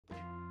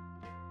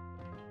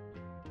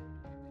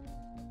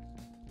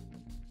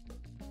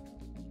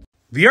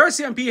The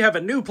RCMP have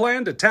a new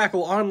plan to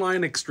tackle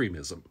online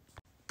extremism.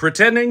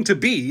 Pretending to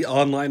be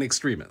online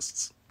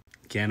extremists.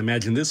 Can't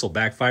imagine this will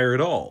backfire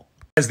at all.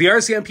 As the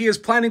RCMP is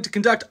planning to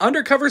conduct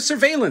undercover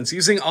surveillance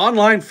using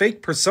online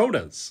fake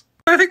personas.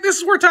 I think this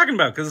is worth talking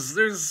about because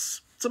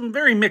there's some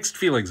very mixed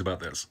feelings about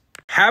this.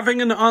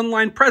 Having an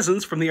online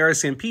presence from the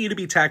RCMP to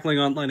be tackling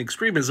online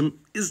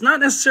extremism is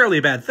not necessarily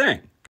a bad thing.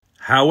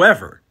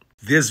 However,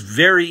 this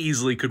very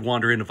easily could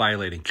wander into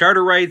violating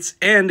charter rights,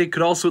 and it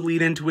could also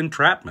lead into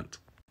entrapment,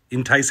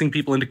 enticing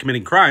people into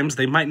committing crimes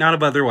they might not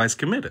have otherwise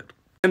committed.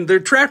 And their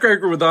track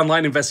record with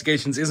online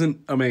investigations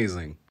isn't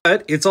amazing.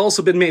 But it's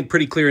also been made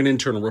pretty clear in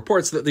internal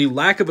reports that the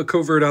lack of a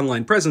covert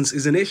online presence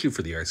is an issue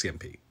for the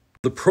RCMP.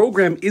 The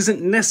program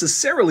isn't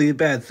necessarily a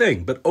bad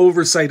thing, but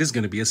oversight is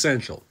going to be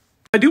essential.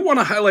 I do want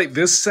to highlight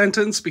this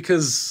sentence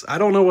because I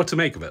don't know what to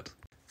make of it.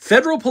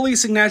 Federal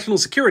Policing National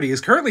Security is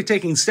currently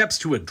taking steps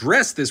to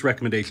address this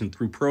recommendation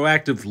through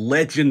proactive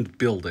legend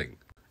building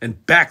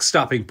and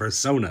backstopping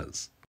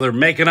personas. They're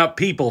making up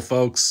people,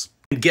 folks,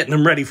 and getting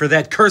them ready for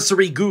that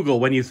cursory Google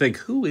when you think,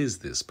 who is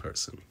this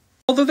person?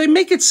 Although they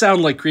make it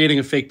sound like creating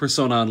a fake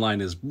persona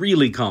online is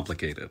really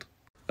complicated.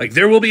 Like,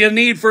 there will be a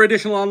need for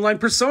additional online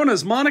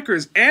personas,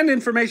 monikers, and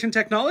information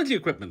technology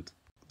equipment.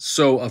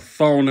 So, a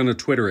phone and a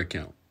Twitter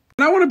account.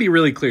 And I want to be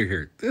really clear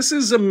here. This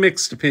is a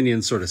mixed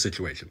opinion sort of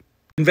situation.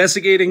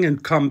 Investigating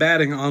and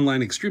combating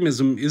online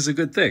extremism is a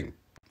good thing.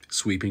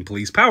 Sweeping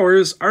police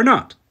powers are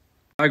not.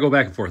 I go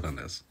back and forth on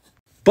this.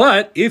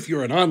 But if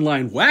you're an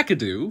online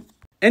wackadoo,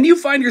 and you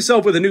find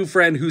yourself with a new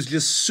friend who's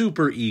just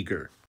super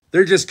eager,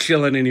 they're just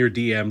chilling in your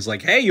DMs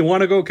like, hey, you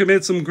want to go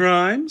commit some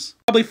crimes?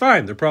 Probably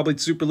fine. They're probably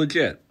super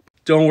legit.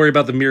 Don't worry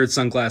about the mirrored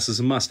sunglasses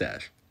and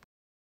mustache.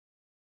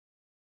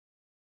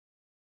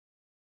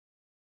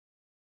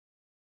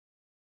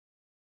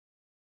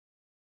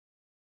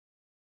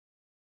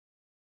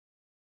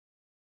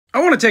 I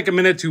want to take a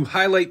minute to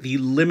highlight the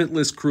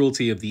limitless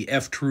cruelty of the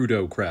F.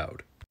 Trudeau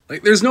crowd.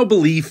 Like, there's no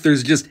belief,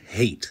 there's just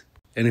hate.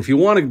 And if you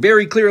want a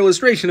very clear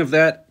illustration of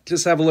that,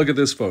 just have a look at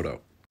this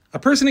photo. A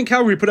person in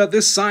Calgary put out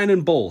this sign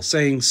in bold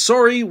saying,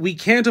 sorry, we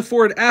can't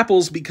afford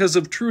apples because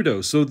of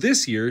Trudeau, so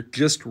this year,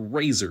 just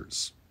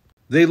razors.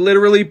 They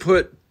literally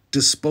put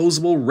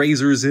disposable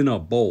razors in a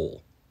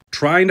bowl,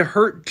 trying to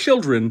hurt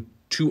children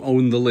to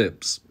own the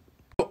libs.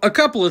 A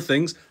couple of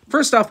things.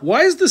 First off,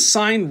 why is the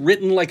sign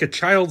written like a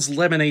child's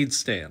lemonade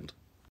stand?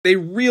 They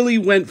really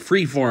went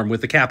freeform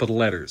with the capital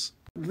letters.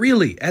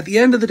 Really, at the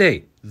end of the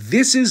day,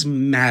 this is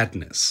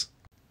madness.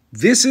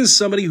 This is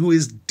somebody who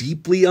is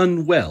deeply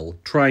unwell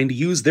trying to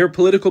use their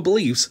political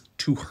beliefs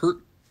to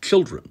hurt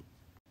children.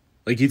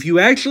 Like, if you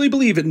actually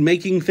believe in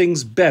making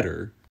things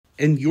better,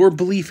 and your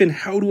belief in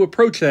how to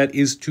approach that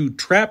is to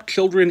trap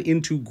children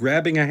into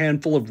grabbing a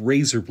handful of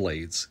razor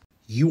blades,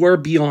 you are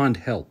beyond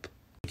help.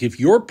 If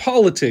your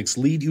politics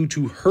lead you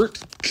to hurt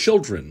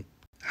children,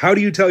 how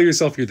do you tell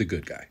yourself you're the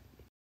good guy?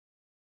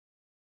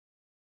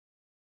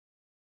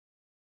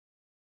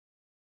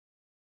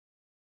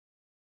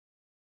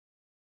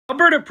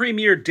 Alberta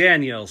Premier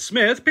Danielle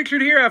Smith,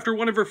 pictured here after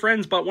one of her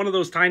friends bought one of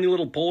those tiny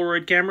little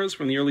Polaroid cameras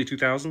from the early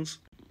 2000s.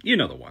 You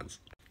know the ones.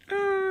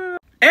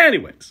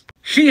 Anyways,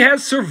 she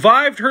has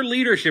survived her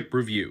leadership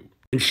review,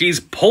 and she's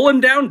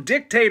pulling down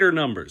dictator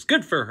numbers.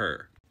 Good for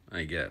her,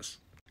 I guess.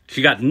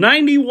 She got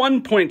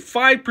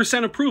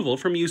 91.5% approval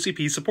from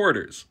UCP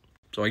supporters.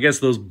 So I guess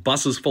those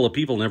buses full of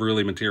people never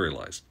really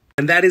materialized.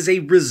 And that is a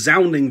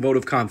resounding vote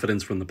of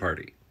confidence from the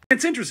party.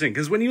 It's interesting,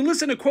 because when you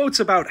listen to quotes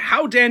about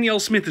how Danielle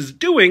Smith is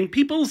doing,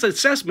 people's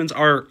assessments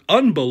are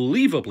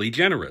unbelievably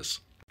generous.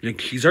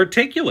 She's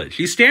articulate.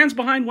 She stands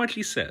behind what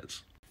she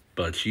says.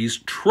 But she's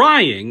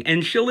trying,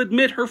 and she'll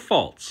admit her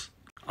faults.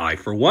 I,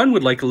 for one,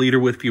 would like a leader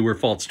with fewer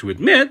faults to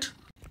admit,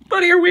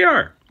 but here we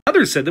are.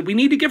 Others said that we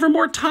need to give her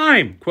more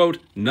time. Quote,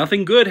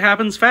 nothing good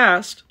happens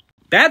fast.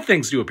 Bad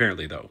things do,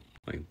 apparently, though.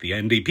 Like, the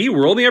NDP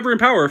were only ever in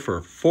power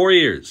for 4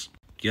 years.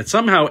 Yet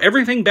somehow,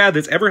 everything bad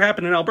that's ever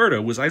happened in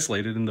Alberta was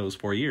isolated in those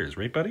 4 years,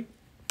 right, buddy?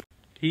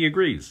 He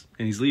agrees,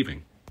 and he's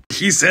leaving.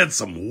 He said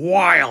some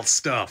wild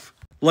stuff.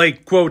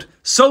 Like, quote,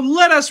 so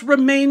let us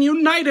remain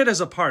united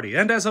as a party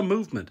and as a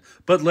movement,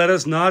 but let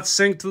us not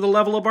sink to the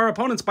level of our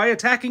opponents by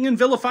attacking and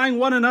vilifying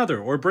one another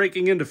or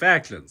breaking into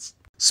factions.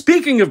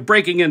 Speaking of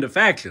breaking into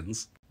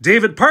factions,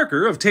 David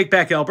Parker of Take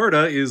Back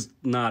Alberta is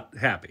not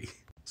happy.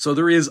 So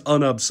there is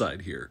an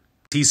upside here.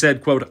 He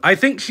said, quote, I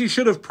think she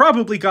should have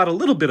probably got a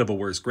little bit of a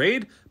worse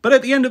grade, but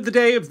at the end of the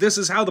day, if this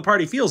is how the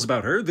party feels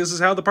about her, this is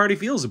how the party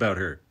feels about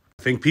her.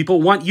 I think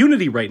people want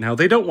unity right now.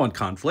 They don't want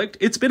conflict.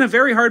 It's been a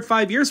very hard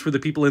 5 years for the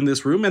people in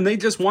this room, and they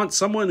just want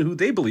someone who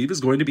they believe is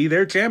going to be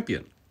their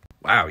champion.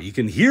 Wow, you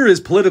can hear his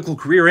political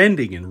career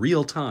ending in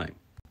real time.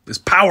 This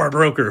power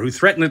broker who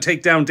threatened to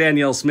take down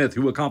Danielle Smith,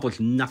 who accomplished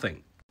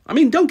nothing. I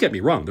mean, don't get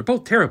me wrong, they're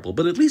both terrible,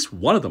 but at least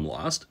one of them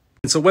lost.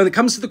 And so when it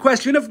comes to the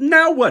question of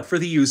now what for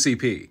the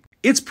UCP,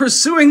 it's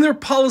pursuing their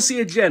policy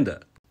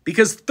agenda.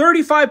 Because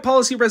 35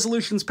 policy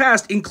resolutions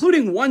passed,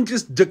 including one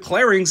just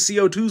declaring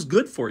CO2's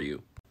good for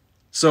you.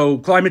 So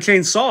climate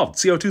change solved.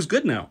 CO2's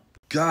good now.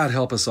 God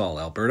help us all,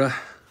 Alberta.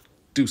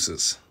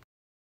 Deuces.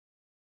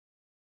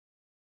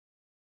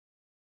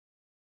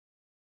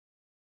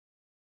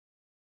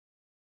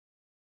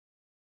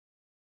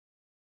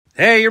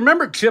 Hey, you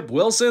remember Chip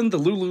Wilson, the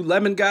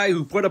Lululemon guy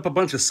who put up a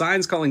bunch of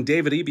signs calling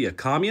David Eby a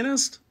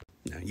communist?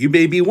 Now, you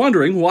may be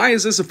wondering, why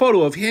is this a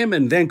photo of him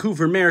and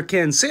Vancouver Mayor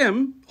Ken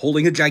Sim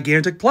holding a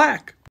gigantic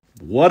plaque?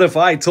 What if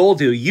I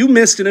told you you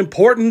missed an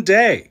important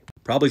day?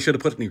 Probably should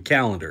have put it in your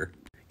calendar.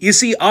 You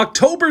see,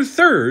 October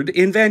 3rd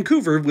in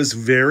Vancouver was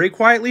very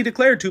quietly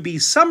declared to be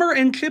Summer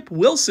and Chip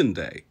Wilson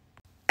Day,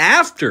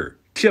 after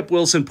Chip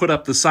Wilson put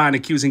up the sign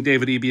accusing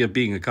David Eby of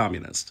being a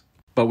communist.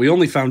 But we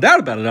only found out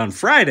about it on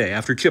Friday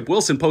after Chip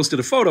Wilson posted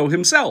a photo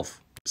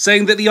himself,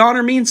 saying that the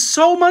honor means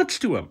so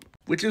much to him,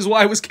 which is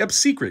why it was kept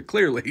secret,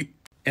 clearly.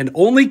 And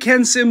only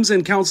Ken Sims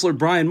and Councillor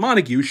Brian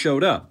Montague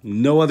showed up.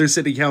 No other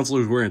city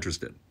councillors were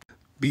interested.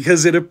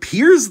 Because it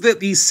appears that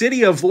the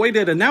city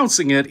avoided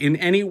announcing it in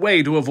any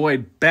way to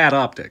avoid bad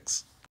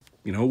optics.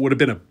 You know, it would have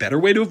been a better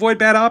way to avoid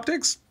bad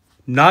optics?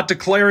 Not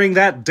declaring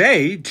that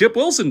day Chip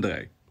Wilson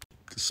Day.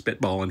 Just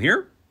spitballing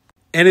here.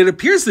 And it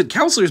appears that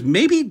councillors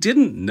maybe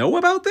didn't know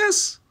about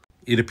this.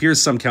 It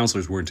appears some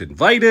councillors weren't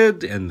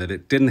invited, and that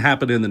it didn't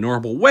happen in the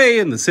normal way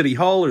in the city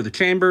hall or the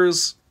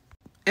chambers.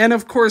 And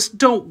of course,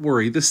 don't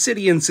worry, the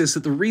city insists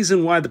that the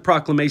reason why the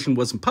proclamation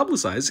wasn't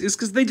publicized is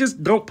because they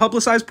just don't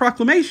publicize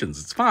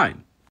proclamations. It's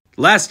fine.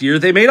 Last year,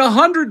 they made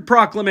 100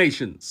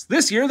 proclamations.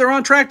 This year, they're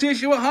on track to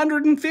issue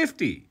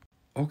 150.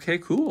 Okay,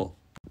 cool.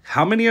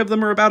 How many of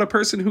them are about a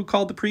person who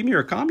called the premier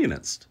a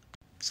communist?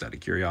 Just out of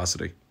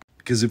curiosity.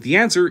 Because if the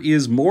answer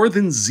is more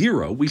than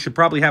 0, we should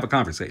probably have a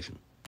conversation.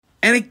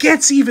 And it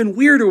gets even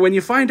weirder when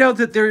you find out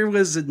that there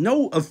was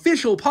no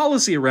official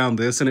policy around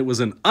this, and it was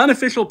an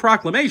unofficial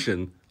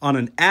proclamation on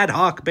an ad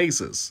hoc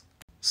basis.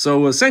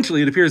 So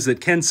essentially, it appears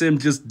that Ken Sim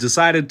just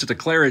decided to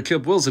declare it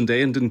Chip Wilson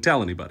Day and didn't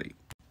tell anybody.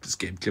 Just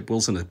gave Chip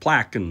Wilson a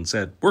plaque and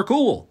said, "We're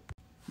cool."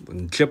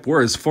 And Chip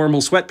wore his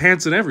formal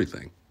sweatpants and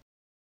everything.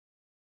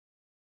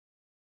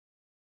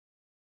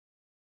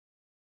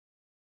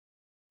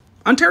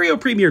 Ontario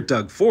Premier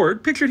Doug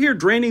Ford, pictured here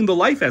draining the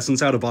life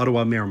essence out of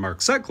Ottawa Mayor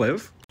Mark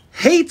Sutcliffe,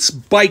 hates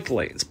bike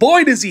lanes.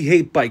 Boy, does he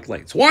hate bike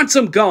lanes. Wants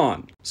them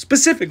gone.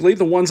 Specifically,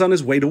 the ones on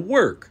his way to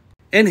work.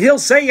 And he'll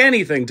say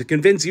anything to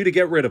convince you to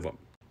get rid of them,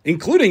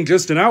 including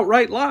just an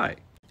outright lie.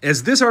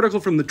 As this article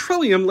from the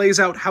Trillium lays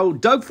out how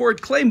Doug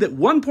Ford claimed that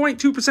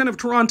 1.2% of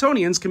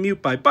Torontonians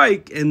commute by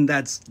bike, and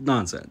that's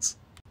nonsense.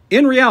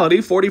 In reality,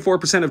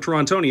 44% of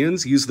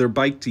Torontonians use their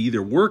bike to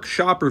either work,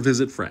 shop, or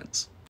visit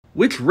friends.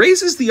 Which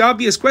raises the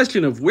obvious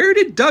question of where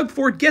did Doug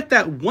Ford get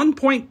that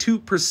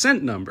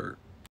 1.2% number?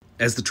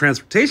 As the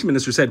transportation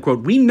minister said,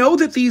 quote, "We know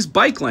that these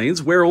bike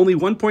lanes, where only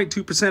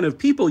 1.2% of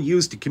people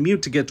use to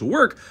commute to get to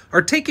work,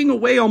 are taking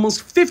away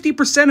almost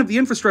 50% of the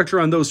infrastructure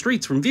on those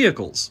streets from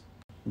vehicles."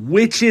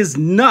 Which is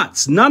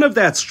nuts. None of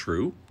that's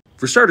true.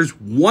 For starters,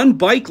 one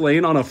bike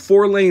lane on a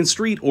 4-lane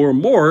street or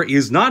more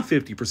is not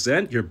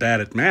 50%. You're bad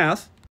at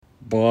math.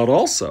 But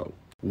also,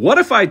 what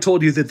if I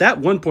told you that that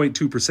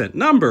 1.2%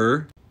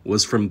 number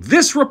was from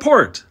this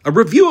report, a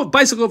review of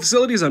bicycle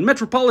facilities on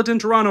metropolitan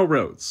Toronto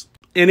roads?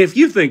 And if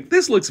you think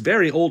this looks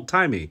very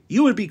old-timey,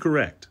 you would be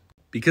correct.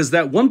 Because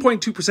that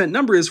 1.2%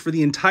 number is for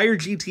the entire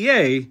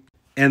GTA,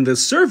 and the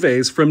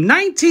survey's from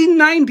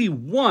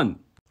 1991,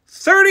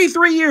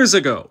 33 years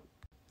ago.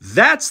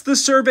 That's the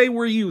survey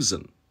we're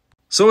using.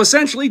 So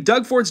essentially,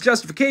 Doug Ford's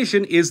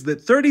justification is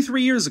that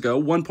 33 years ago,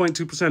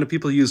 1.2% of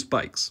people used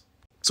bikes.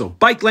 So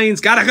bike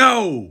lanes gotta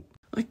go!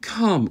 Like,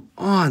 come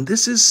on,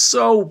 this is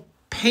so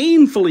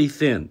painfully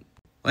thin.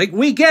 Like,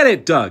 we get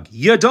it, Doug.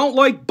 You don't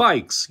like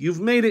bikes.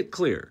 You've made it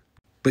clear.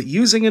 But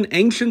using an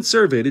ancient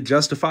survey to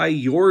justify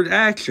your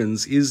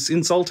actions is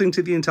insulting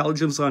to the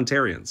intelligence of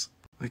Ontarians.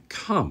 Like,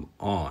 come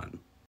on.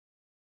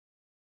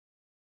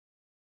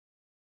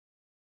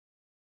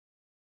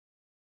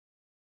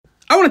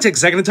 I want to take a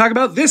second to talk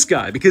about this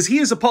guy, because he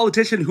is a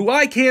politician who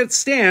I can't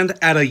stand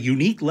at a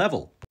unique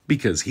level.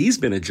 Because he's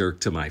been a jerk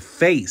to my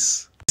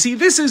face. See,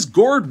 this is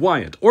Gord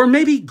Wyant, or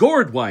maybe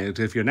Gord Wyant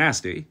if you're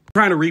nasty,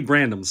 trying to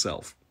rebrand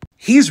himself.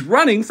 He's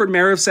running for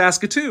mayor of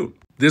Saskatoon.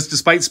 This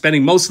despite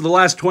spending most of the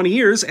last 20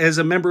 years as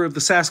a member of the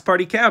Sask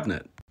Party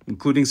cabinet,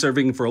 including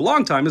serving for a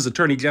long time as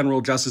Attorney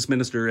General, Justice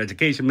Minister,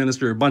 Education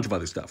Minister, a bunch of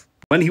other stuff.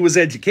 When he was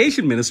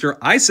Education Minister,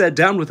 I sat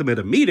down with him at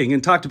a meeting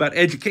and talked about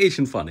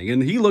education funding,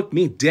 and he looked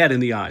me dead in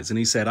the eyes, and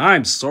he said,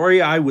 "I'm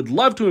sorry, I would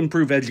love to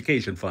improve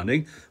education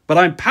funding, but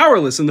I'm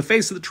powerless in the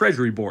face of the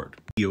Treasury Board."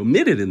 He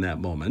omitted in that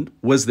moment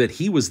was that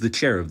he was the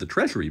chair of the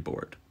Treasury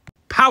Board.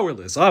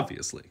 Powerless,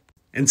 obviously.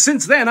 And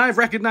since then, I've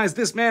recognized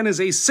this man as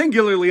a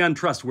singularly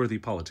untrustworthy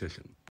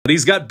politician. But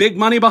he's got big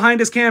money behind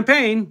his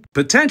campaign,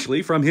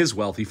 potentially from his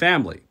wealthy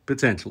family.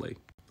 Potentially.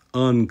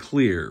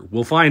 Unclear.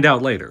 We'll find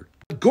out later.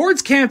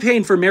 Gord's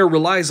campaign for mayor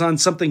relies on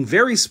something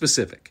very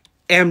specific.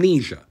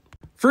 Amnesia.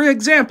 For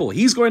example,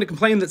 he's going to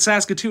complain that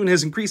Saskatoon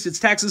has increased its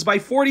taxes by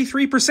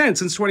 43%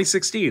 since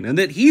 2016, and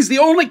that he's the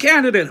only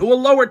candidate who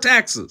will lower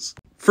taxes.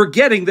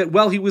 Forgetting that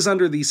while he was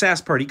under the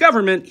Sask Party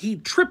government, he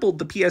tripled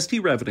the PST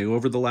revenue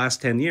over the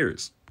last 10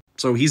 years.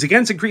 So he's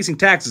against increasing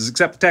taxes,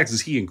 except the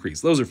taxes he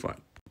increased. Those are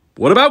fine.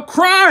 What about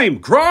crime?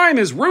 Crime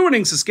is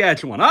ruining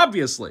Saskatchewan,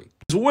 obviously.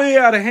 It's way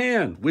out of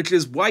hand, which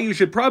is why you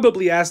should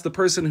probably ask the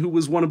person who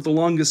was one of the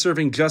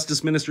longest-serving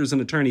justice ministers and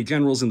attorney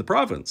generals in the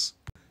province.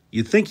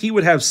 You'd think he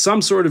would have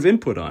some sort of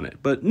input on it,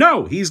 but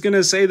no, he's going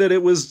to say that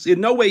it was in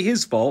no way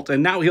his fault,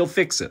 and now he'll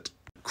fix it.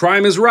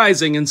 Crime is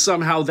rising, and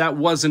somehow that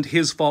wasn't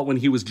his fault when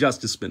he was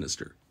justice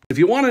minister. If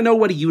you want to know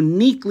what a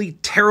uniquely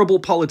terrible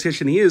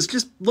politician he is,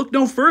 just look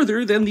no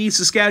further than the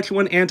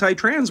Saskatchewan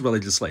anti-trans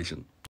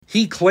legislation.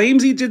 He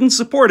claims he didn't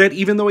support it,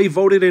 even though he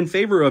voted in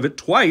favor of it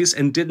twice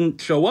and didn't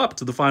show up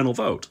to the final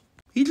vote.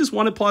 He just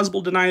wanted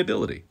plausible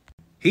deniability.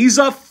 He's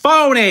a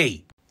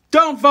phony!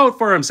 Don't vote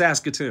for him,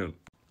 Saskatoon.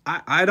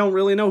 I don't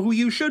really know who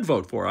you should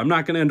vote for. I'm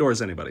not going to endorse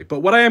anybody.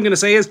 But what I am going to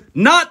say is,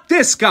 not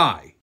this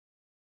guy!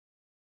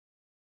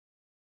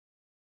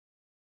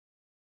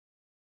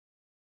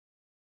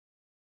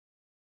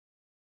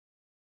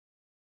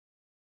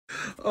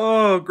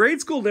 Oh, grade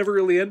school never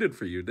really ended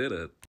for you, did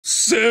it?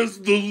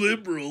 Says the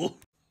liberal.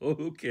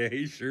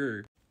 Okay,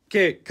 sure.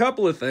 Okay,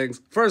 couple of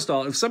things. First of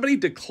all, if somebody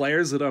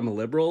declares that I'm a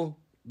liberal,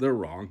 they're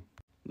wrong.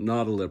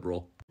 Not a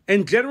liberal.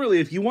 And generally,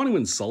 if you want to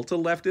insult a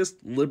leftist,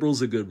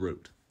 liberal's a good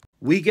route.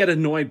 We get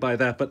annoyed by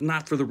that, but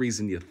not for the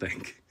reason you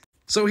think.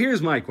 So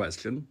here's my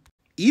question.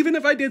 Even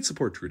if I did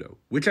support Trudeau,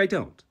 which I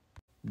don't,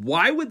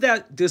 why would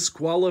that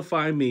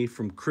disqualify me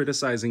from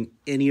criticizing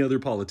any other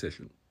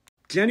politician?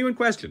 Genuine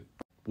question.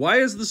 Why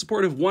is the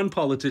support of one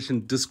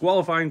politician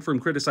disqualifying from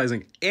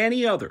criticizing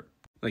any other?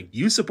 Like,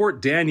 you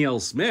support Danielle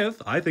Smith.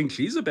 I think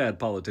she's a bad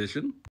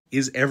politician.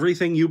 Is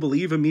everything you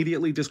believe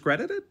immediately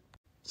discredited?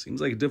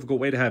 Seems like a difficult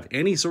way to have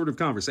any sort of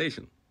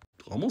conversation.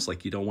 Almost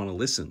like you don't want to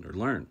listen or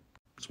learn.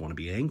 Just want to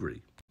be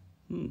angry.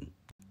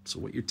 So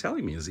what you're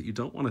telling me is that you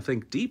don't want to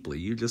think deeply.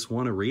 You just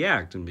want to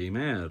react and be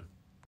mad.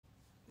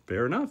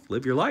 Fair enough.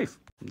 Live your life.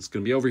 It's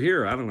going to be over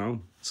here, I don't know,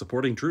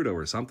 supporting Trudeau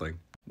or something.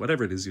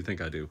 Whatever it is you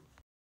think I do.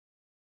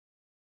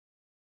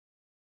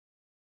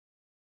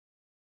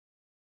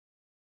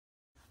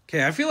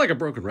 Okay, I feel like a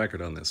broken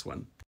record on this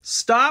one.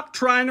 Stop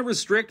trying to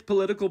restrict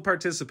political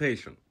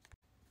participation.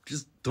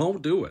 Just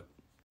don't do it.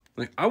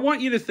 Like, I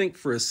want you to think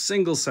for a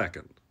single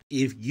second.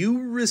 If you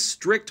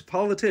restrict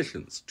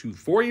politicians to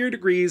 4-year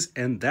degrees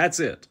and that's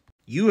it,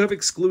 you have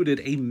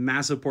excluded a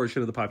massive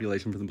portion of the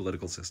population from the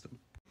political system.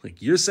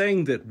 Like, you're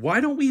saying that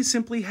why don't we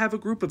simply have a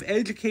group of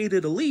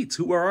educated elites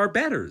who are our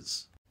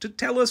betters to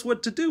tell us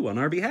what to do on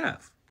our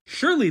behalf?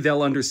 Surely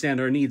they'll understand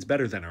our needs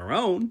better than our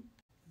own.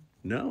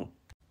 No.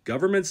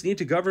 Governments need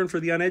to govern for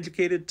the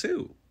uneducated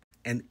too.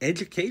 And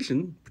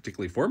education,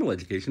 particularly formal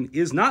education,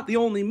 is not the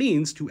only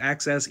means to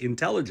access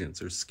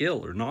intelligence or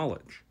skill or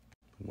knowledge.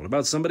 What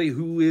about somebody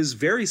who is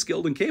very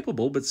skilled and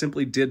capable but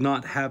simply did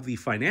not have the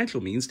financial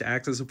means to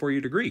access a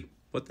 4-year degree?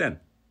 What then?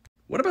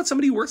 What about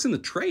somebody who works in the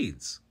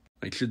trades?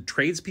 Like, should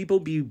tradespeople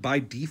be by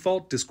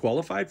default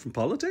disqualified from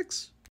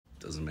politics?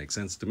 Doesn't make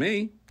sense to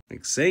me.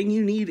 Like, saying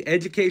you need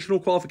educational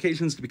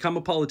qualifications to become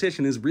a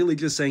politician is really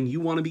just saying you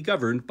want to be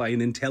governed by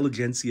an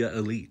intelligentsia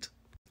elite.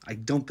 I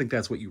don't think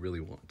that's what you really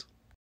want.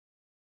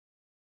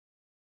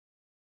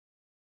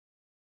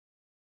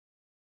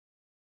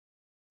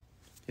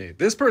 Okay,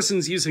 this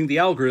person's using the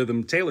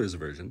algorithm Taylor's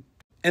version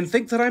and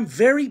think that I'm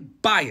very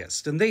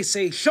biased, and they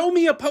say, show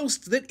me a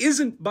post that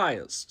isn't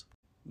biased.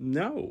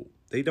 No,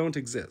 they don't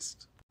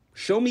exist.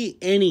 Show me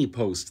any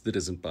post that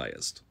isn't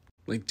biased.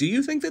 Like, do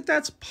you think that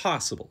that's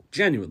possible?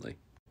 Genuinely.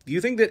 Do you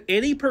think that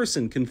any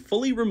person can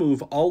fully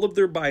remove all of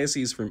their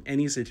biases from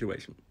any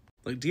situation?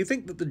 Like, do you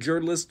think that the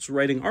journalists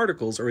writing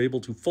articles are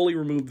able to fully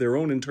remove their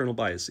own internal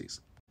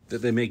biases?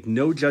 That they make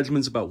no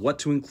judgments about what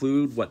to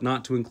include, what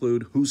not to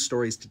include, whose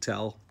stories to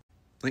tell?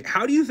 Like,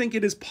 how do you think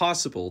it is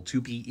possible to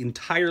be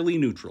entirely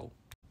neutral?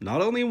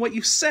 Not only in what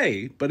you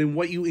say, but in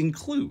what you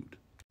include.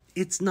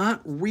 It's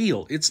not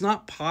real. It's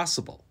not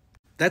possible.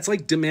 That's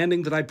like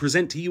demanding that I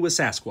present to you a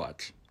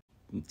Sasquatch.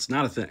 It's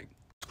not a thing.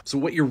 So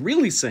what you're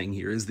really saying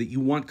here is that you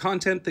want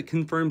content that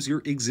confirms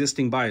your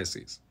existing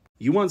biases.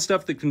 You want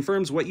stuff that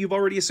confirms what you've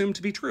already assumed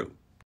to be true.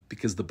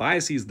 Because the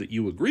biases that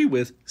you agree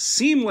with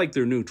seem like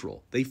they're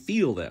neutral. They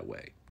feel that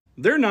way.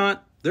 They're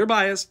not. They're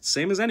biased,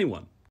 same as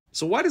anyone.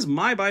 So why does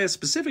my bias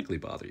specifically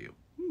bother you?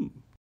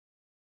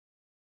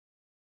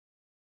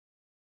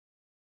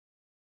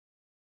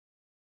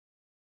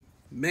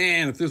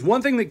 Man, if there's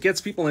one thing that gets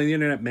people on the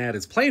internet mad,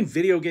 it's playing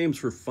video games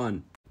for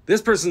fun.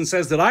 This person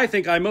says that I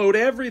think I mode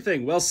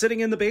everything while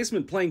sitting in the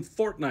basement playing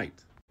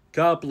Fortnite.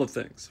 Couple of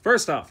things.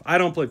 First off, I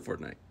don't play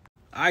Fortnite.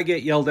 I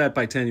get yelled at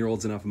by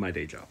 10-year-olds enough in my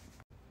day job.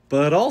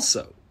 But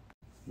also,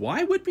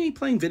 why would me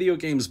playing video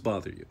games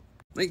bother you?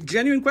 Like,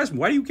 genuine question,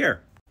 why do you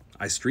care?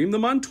 I stream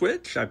them on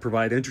Twitch, I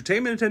provide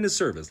entertainment and a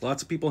service.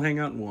 Lots of people hang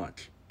out and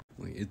watch.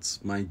 Like,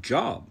 it's my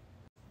job.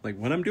 Like,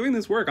 when I'm doing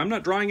this work, I'm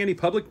not drawing any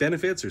public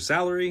benefits or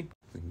salary.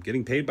 I'm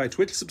getting paid by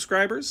Twitch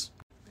subscribers,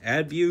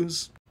 ad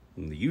views,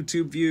 and the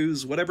YouTube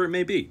views, whatever it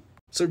may be.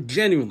 So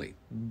genuinely,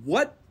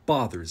 what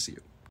bothers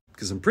you?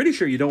 Because I'm pretty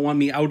sure you don't want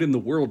me out in the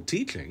world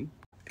teaching,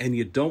 and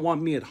you don't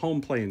want me at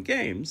home playing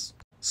games.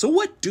 So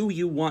what do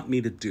you want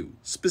me to do,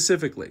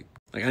 specifically?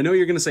 Like, I know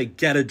you're going to say,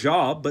 get a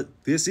job, but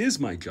this is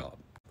my job.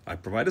 I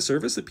provide a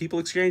service that people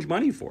exchange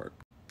money for.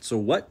 So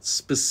what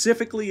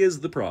specifically is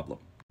the problem?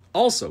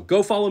 Also,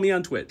 go follow me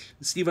on Twitch,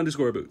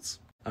 Steve_Boots.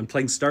 I'm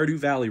playing Stardew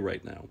Valley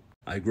right now.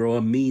 I grow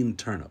a mean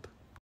turnip.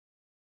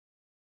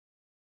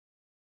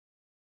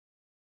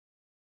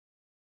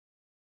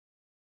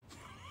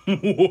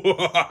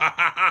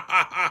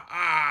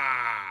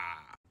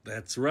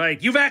 That's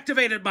right, you've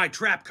activated my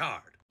trap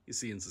card. You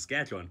see, in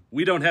Saskatchewan,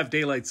 we don't have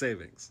daylight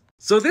savings.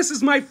 So this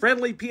is my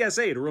friendly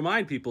PSA to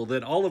remind people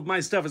that all of my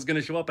stuff is going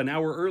to show up an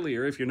hour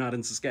earlier if you're not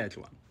in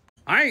Saskatchewan.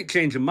 I ain't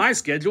changing my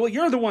schedule,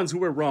 you're the ones who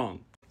were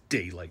wrong.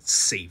 Daylight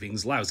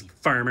savings, lousy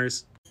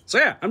farmers. So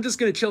yeah, I'm just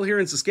going to chill here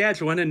in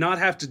Saskatchewan and not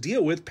have to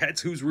deal with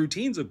pets whose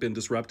routines have been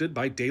disrupted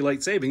by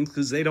daylight savings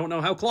because they don't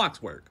know how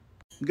clocks work.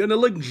 I'm going to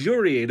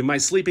luxuriate in my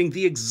sleeping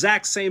the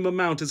exact same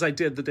amount as I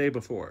did the day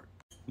before.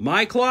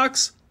 My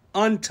clock's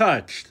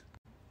untouched.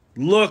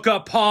 Look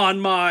upon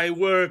my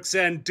works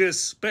and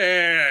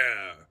despair.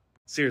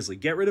 Seriously,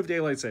 get rid of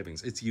daylight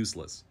savings. It's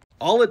useless.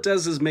 All it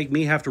does is make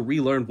me have to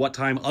relearn what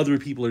time other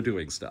people are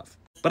doing stuff.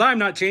 But I'm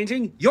not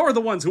changing. You're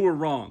the ones who are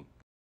wrong.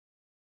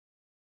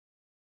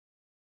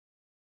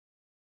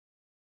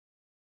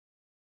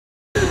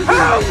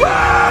 Help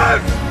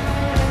us!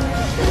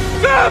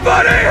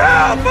 Somebody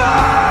help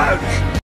us!